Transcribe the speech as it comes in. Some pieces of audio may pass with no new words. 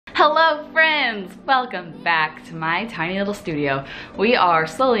Hello friends! Welcome back to my tiny little studio. We are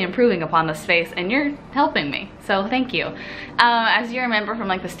slowly improving upon the space and you're helping me, so thank you. As you remember from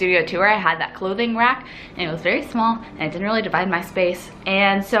like the studio tour, I had that clothing rack and it was very small and it didn't really divide my space.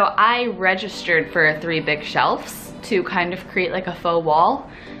 And so I registered for 3 big shelves to kind of create like a faux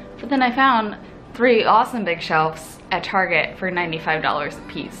wall. But then I found 3 awesome big shelves at Target for $95 a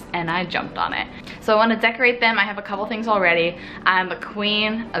piece and I jumped on it. So I want to decorate them. I have a couple things already. I'm the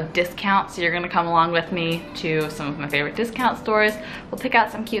queen of discounts, so you're gonna come along with me to some of my favorite discount stores. We'll pick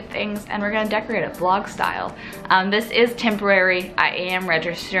out some cute things and we're gonna decorate it vlog style. This is temporary. I am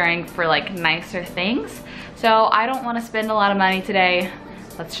registering for like nicer things. So I don't want to spend a lot of money today.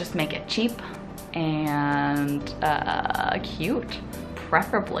 Let's just make it cheap and cute,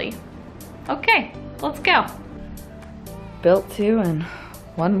 preferably. Okay, let's go. Built 2 and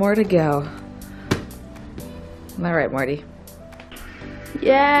 1 more to go. Am I right, Morty?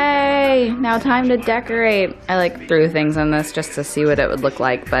 Yay! Now time to decorate. I like threw things in this just to see what it would look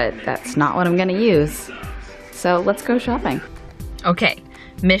like, but that's not what I'm gonna use. So let's go shopping. Okay,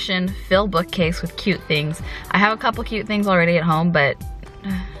 mission, fill bookcase with cute things. I have a couple cute things already at home, but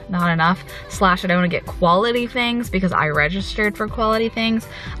not enough. Slash, I don't want to get quality things because I registered for quality things.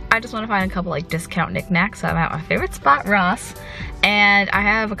 I just want to find a couple like discount knickknacks. So I'm at my favorite spot, Ross, and I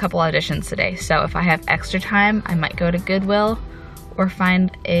have a couple auditions today. So if I have extra time, I might go to Goodwill or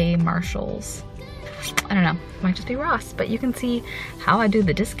find a Marshall's. I don't know, it might just be Ross, but you can see how I do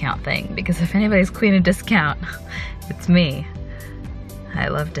the discount thing, because if anybody's queen of discount, it's me. I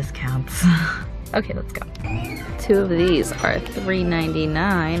love discounts. Okay, let's go. 2 of these are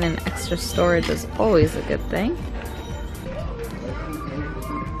 $3.99 and extra storage is always a good thing.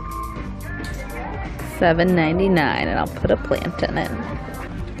 $7.99 and I'll put a plant in it.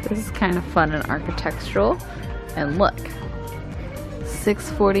 This is kind of fun and architectural. And look,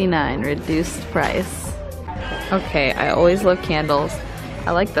 $6.49 reduced price. Okay, I always love candles.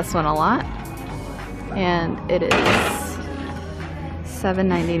 I like this one a lot. And it is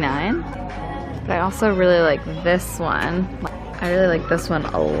 $7.99. But I also really like this one. I really like this one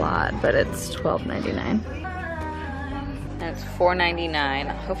a lot, but it's $12.99. And it's $4.99.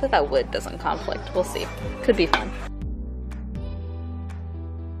 Hopefully that wood doesn't conflict. We'll see. Could be fun.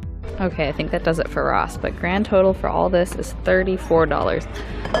 Okay, I think that does it for Ross, but grand total for all this is $34.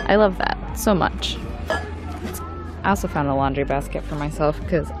 I love that so much. I also found a laundry basket for myself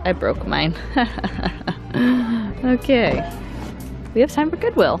because I broke mine. Okay, we have time for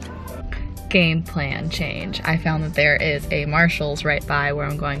Goodwill. Game plan change. I found that there is a Marshall's right by where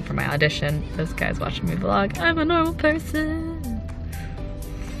I'm going for my audition. This guy's watching me vlog. I'm a normal person.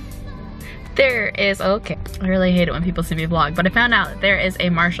 There is, okay, I really hate it when people see me vlog, but I found out that there is a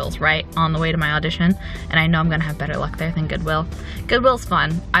Marshall's right on the way to my audition, and I know I'm gonna have better luck there than Goodwill. Goodwill's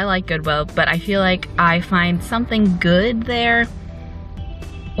fun. I like Goodwill, but I feel like I find something good there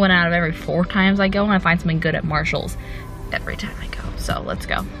 1 out of every 4 times I go, and I find something good at Marshall's every time I go. So let's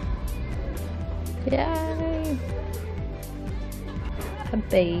go. Yay! A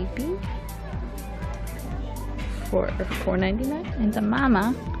baby for $4.99 and a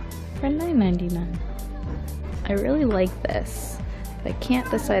mama for $9.99. I really like this, but I can't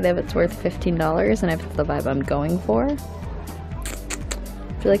decide if it's worth $15 and if it's the vibe I'm going for. I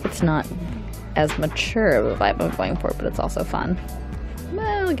feel like it's not as mature of a vibe I'm going for, but it's also fun.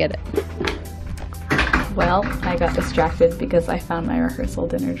 Well, I'll get it. Well, I got distracted because I found my rehearsal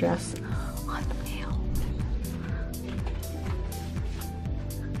dinner dress.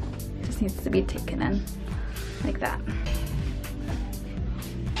 Needs to be taken in like that.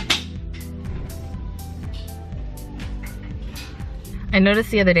 I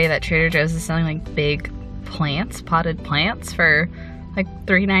noticed the other day that Trader Joe's is selling like big plants, potted plants for like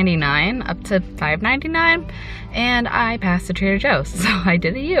 $3.99 up to $5.99, and I passed the Trader Joe's, so I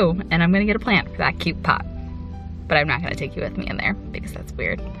did a U, and I'm gonna get a plant for that cute pot. But I'm not gonna take you with me in there because that's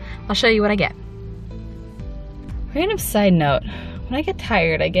weird. I'll show you what I get. Random side note, when I get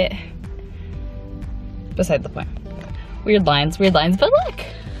tired, I get beside the point. Weird lines, but look!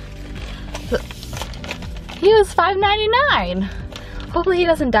 He was $5.99! Hopefully he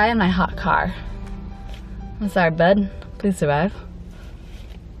doesn't die in my hot car. I'm sorry, bud. Please survive.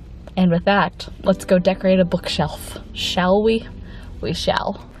 And with that, let's go decorate a bookshelf. Shall we? We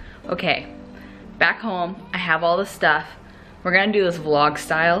shall. Okay, back home, I have all the stuff. We're gonna do this vlog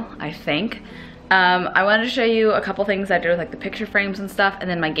style, I think. I wanted to show you a couple things I did with like the picture frames and stuff, and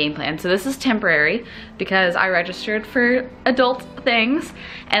then my game plan. So this is temporary because I registered for adult things,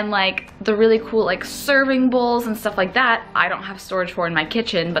 and like the really cool like serving bowls and stuff like that, I don't have storage for in my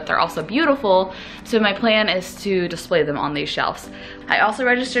kitchen, but they're also beautiful. So my plan is to display them on these shelves. I also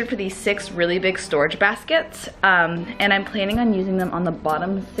registered for these 6 really big storage baskets, and I'm planning on using them on the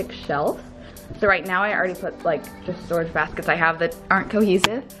bottom 6 shelves. So right now I already put like just storage baskets I have that aren't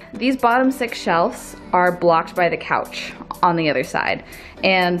cohesive. These bottom 6 shelves are blocked by the couch on the other side.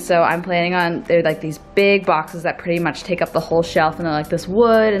 And so I'm planning on, they're like these big boxes that pretty much take up the whole shelf, and they're like this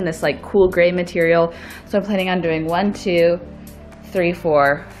wood and this like cool gray material. So I'm planning on doing 1, 2, 3,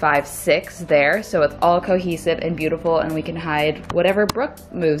 4, 5, 6 there. So it's all cohesive and beautiful, and we can hide whatever Brooke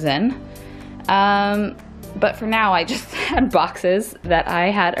moves in. But for now, I just had boxes that I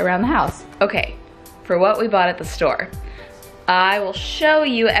had around the house. Okay, for what we bought at the store, I will show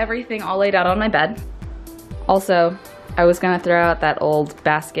you everything all laid out on my bed. Also, I was gonna throw out that old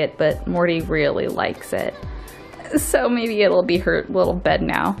basket, but Morty really likes it. So maybe it'll be her little bed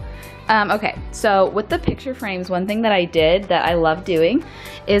now. Okay, so with the picture frames, one thing that I did that I love doing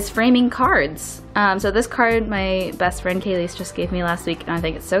is framing cards. So this card my best friend Kaylee's just gave me last week, and I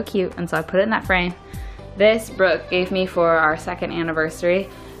think it's so cute, and so I put it in that frame. This Brooke gave me for our 2nd anniversary,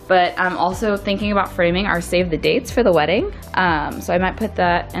 but I'm also thinking about framing our save the dates for the wedding. So I might put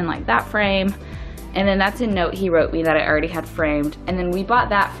that in like that frame, and then that's a note he wrote me that I already had framed. And then we bought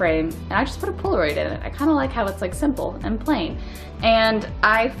that frame, and I just put a Polaroid in it. I kind of like how it's like simple and plain. And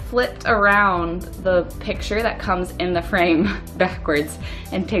I flipped around the picture that comes in the frame backwards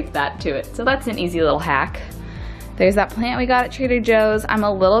and taped that to it. So that's an easy little hack. There's that plant we got at Trader Joe's. I'm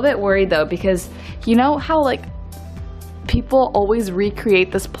a little bit worried though, because you know how like people always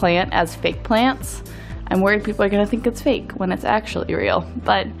recreate this plant as fake plants? I'm worried people are gonna think it's fake when it's actually real,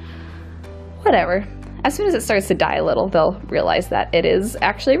 but whatever. As soon as it starts to die a little, they'll realize that it is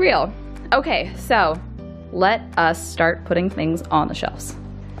actually real. Okay, so let us start putting things on the shelves.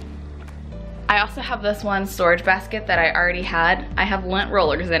 I also have this one storage basket that I already had. I have lint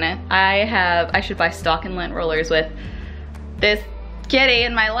rollers in it. I should buy stock and lint rollers with this kitty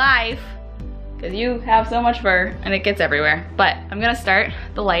in my life, because you have so much fur and it gets everywhere. But I'm gonna start,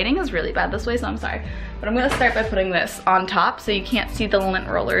 the lighting is really bad this way, so I'm sorry. But I'm gonna start by putting this on top so you can't see the lint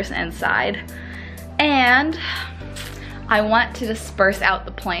rollers inside. And I want to disperse out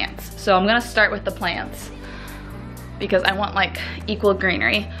the plants. So I'm gonna start with the plants, because I want like equal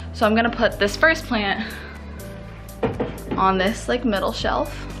greenery. So I'm gonna put this first plant on this like middle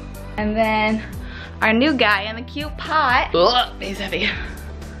shelf. And then our new guy in the cute pot. Ugh, he's heavy.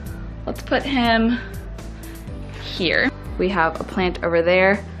 Let's put him here. We have a plant over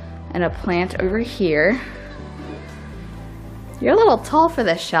there and a plant over here. You're a little tall for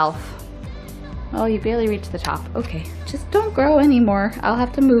this shelf. Oh, you barely reached the top. Okay, just don't grow anymore. I'll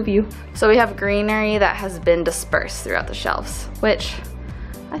have to move you. So we have greenery that has been dispersed throughout the shelves, which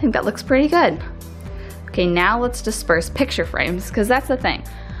I think that looks pretty good. Okay, now let's disperse picture frames, because that's the thing.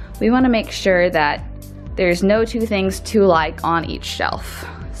 We want to make sure that there's no 2 things too alike on each shelf.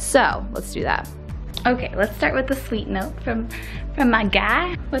 So let's do that. Okay, let's start with the sweet note from my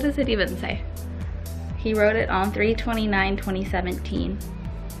guy. What does it even say? He wrote it on 3/29/2017.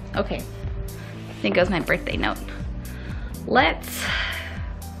 Okay. I think it was my birthday note. Let's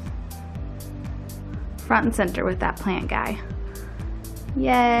front and center with that plant guy.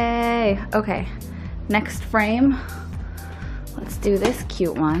 Yay! Okay, next frame. Let's do this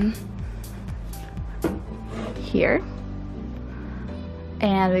cute one here.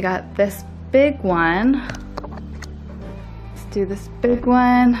 And we got this big one. Let's do this big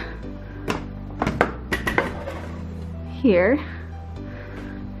one here.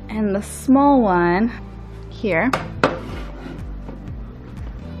 And the small one here.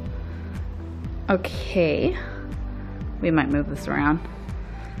 Okay, we might move this around.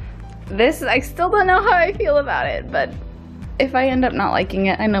 This, I still don't know how I feel about it, but if I end up not liking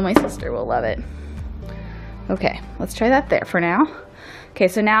it, I know my sister will love it. Okay, let's try that there for now. Okay,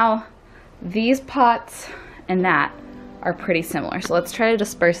 so now these pots and that are pretty similar. So let's try to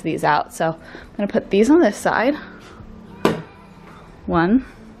disperse these out. So I'm gonna put these on this side. One.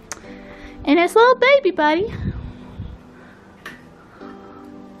 And it's little baby buddy.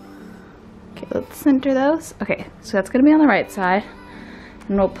 Okay, let's center those. Okay, so that's gonna be on the right side.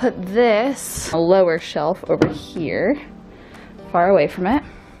 And we'll put this on a lower shelf over here, far away from it.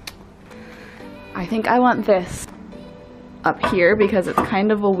 I think I want this up here because it's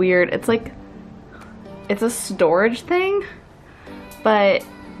kind of a weird, it's like, it's a storage thing, but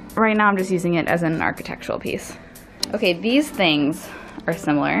right now I'm just using it as an architectural piece. Okay, these things are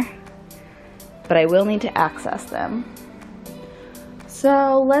similar. but I will need to access them.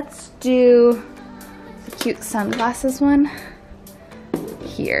 So let's do the cute sunglasses one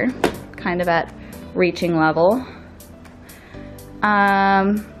here, kind of at reaching level.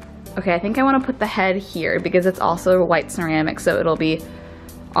 Okay, I think I want to put the head here because it's also white ceramic, so it'll be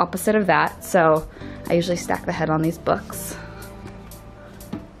opposite of that. So I usually stack the head on these books.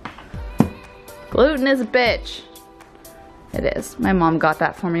 Gluten is a bitch. It is. My mom got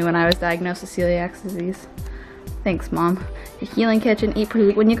that for me when I was diagnosed with celiac disease. Thanks, Mom. The Healing Kitchen, Eat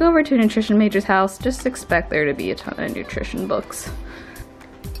Pretty. When you go over to a nutrition major's house, just expect there to be a ton of nutrition books.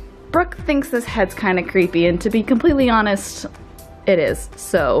 Brooke thinks this head's kind of creepy, and to be completely honest, it is.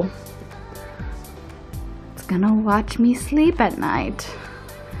 So it's gonna watch me sleep at night.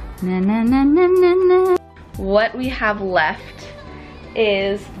 Na na na na na na. What we have left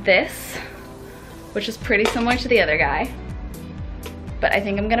is this, which is pretty similar to the other guy. But I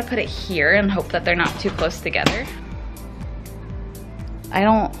think I'm gonna put it here and hope that they're not too close together.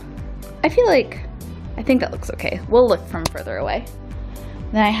 I think that looks okay. We'll look from further away.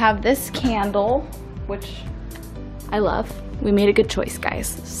 Then I have this candle, which I love. We made a good choice,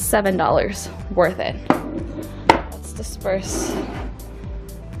 guys. $7, worth it. Let's disperse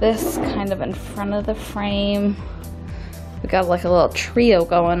this kind of in front of the frame. We got like a little trio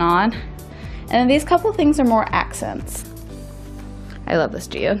going on. And then these couple things are more accents. I love this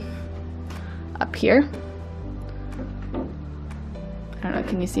geode. Up here. I don't know,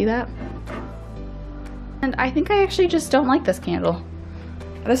 can you see that? And I think I actually just don't like this candle.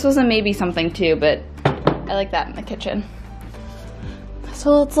 This was a maybe something too, but I like that in the kitchen.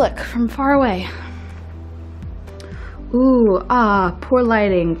 So let's look from far away. Ooh, poor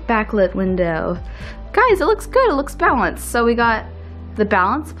lighting, backlit window. Guys, it looks good, it looks balanced. So we got the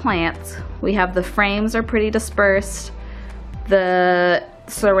balanced plants. We have the frames are pretty dispersed. The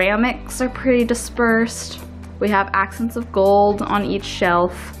ceramics are pretty dispersed. We have accents of gold on each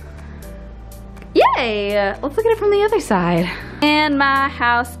shelf. Yay! Let's look at it from the other side. And my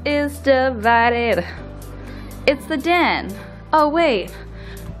house is divided. It's the den. Oh wait.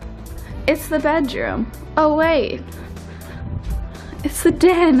 It's the bedroom. Oh wait. It's the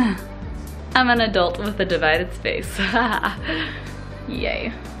den. I'm an adult with a divided space.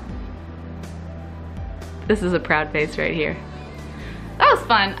 Yay. This is a proud face right here. That was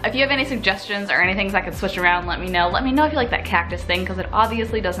fun. If you have any suggestions or any things I could switch around, let me know. Let me know if you like that cactus thing, because it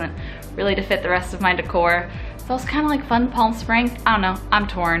obviously doesn't really fit the rest of my decor. So it's kind of like fun Palm Springs. I don't know, I'm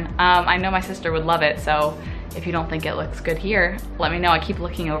torn. I know my sister would love it, so if you don't think it looks good here, let me know. I keep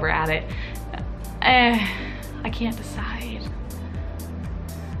looking over at it. I can't decide.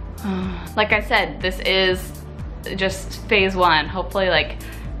 Like I said, this is just phase one. Hopefully, like,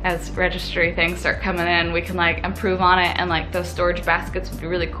 as registry things start coming in, we can like improve on it, and like those storage baskets would be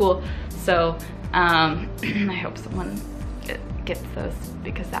really cool. So I hope someone gets those,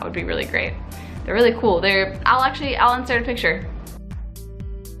 because that would be really great. They're really cool. I'll insert a picture.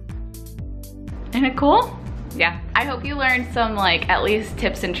 Isn't it cool? Yeah. I hope you learned some like at least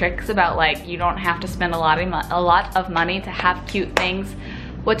tips and tricks about like you don't have to spend a lot of money to have cute things.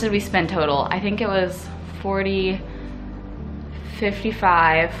 What did we spend total? I think it was 40,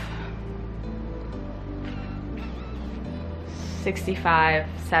 55, 65,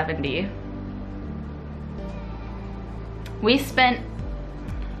 70. We spent,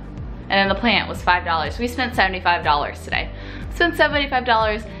 and then the plant was $5. We spent $75 today. Spent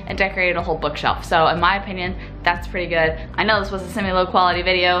 $75 and decorated a whole bookshelf. So in my opinion, that's pretty good. I know this was a semi-low quality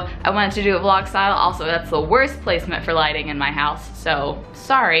video. I wanted to do it vlog style. Also, that's the worst placement for lighting in my house. So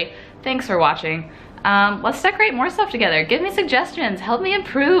sorry. Thanks for watching. Let's decorate more stuff together. Give me suggestions, help me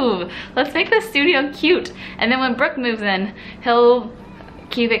improve. Let's make this studio cute. And then when Brooke moves in, he'll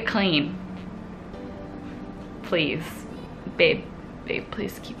keep it clean. Please, babe,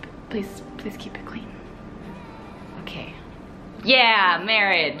 please keep it clean. Okay. Yeah,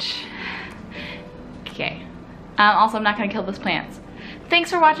 marriage. Okay. Also, I'm not gonna kill those plants.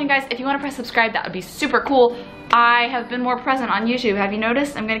 Thanks for watching, guys. If you wanna press subscribe, that would be super cool. I have been more present on YouTube. Have you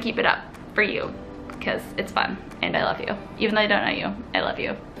noticed? I'm gonna keep it up for you, because it's fun and I love you. Even though I don't know you, I love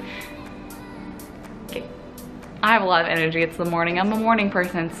you. Okay. I have a lot of energy. It's the morning. I'm a morning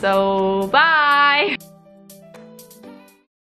person, so bye!